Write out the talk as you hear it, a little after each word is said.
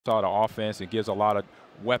Saw the offense and gives a lot of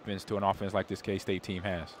weapons to an offense like this K-State team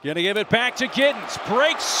has. Gonna give it back to Giddens.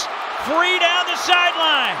 Breaks free down the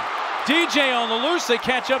sideline. DJ on the loose. They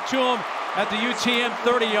catch up to him at the UTM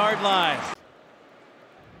 30-yard line.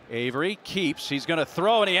 Avery keeps. He's going to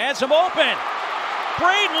throw, and he has him open.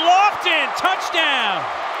 Braden Lofton, touchdown.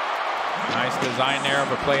 Nice design there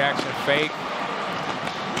of a play-action fake.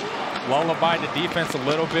 Lullaby the defense a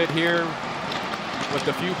little bit here with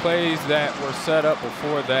the few plays that were set up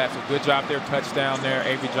before that. So good job there, touchdown there.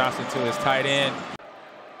 Avery Johnson to his tight end.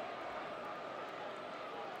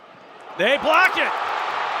 They block it.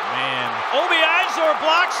 Man. Obi Izor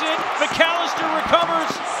blocks it. McAllister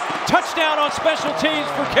recovers. Touchdown on special teams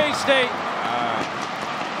for K-State.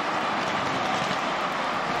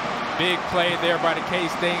 Big play there by the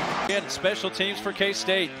K-State. Again, special teams for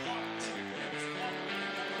K-State.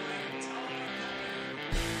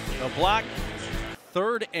 The block,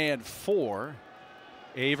 3rd and 4.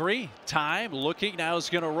 Avery, time, looking, now is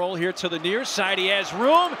going to roll here to the near side. He has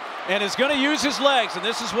room and is going to use his legs, and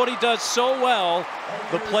this is what he does so well.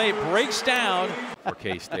 The play breaks down. For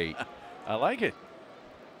K-State. I like it.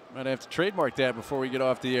 Might have to trademark that before we get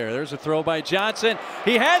off the air. There's a throw by Johnson.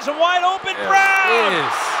 He has a wide open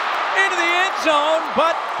Brown into the end zone,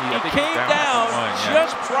 but he came down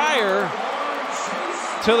just prior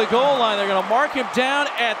to the goal line. They're going to mark him down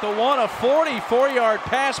at the 1, a 44-yard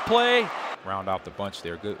pass play. Round out the bunch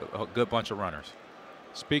there. Good bunch of runners.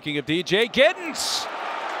 Speaking of DJ Giddens,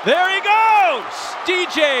 there he goes.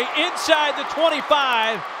 DJ inside the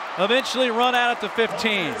 25, eventually run out at the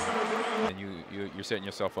 15. And you're setting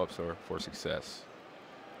yourself up for success.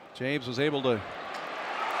 James was able to,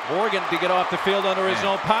 Morgan to get off the field under his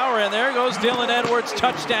own power, and there goes Dylan Edwards,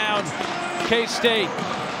 touchdown, K-State.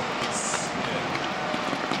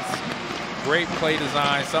 Great play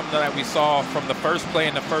design, something that we saw from the first play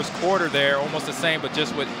in the first quarter there, almost the same, but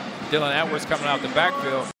just with Dylan Edwards coming out the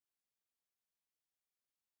backfield.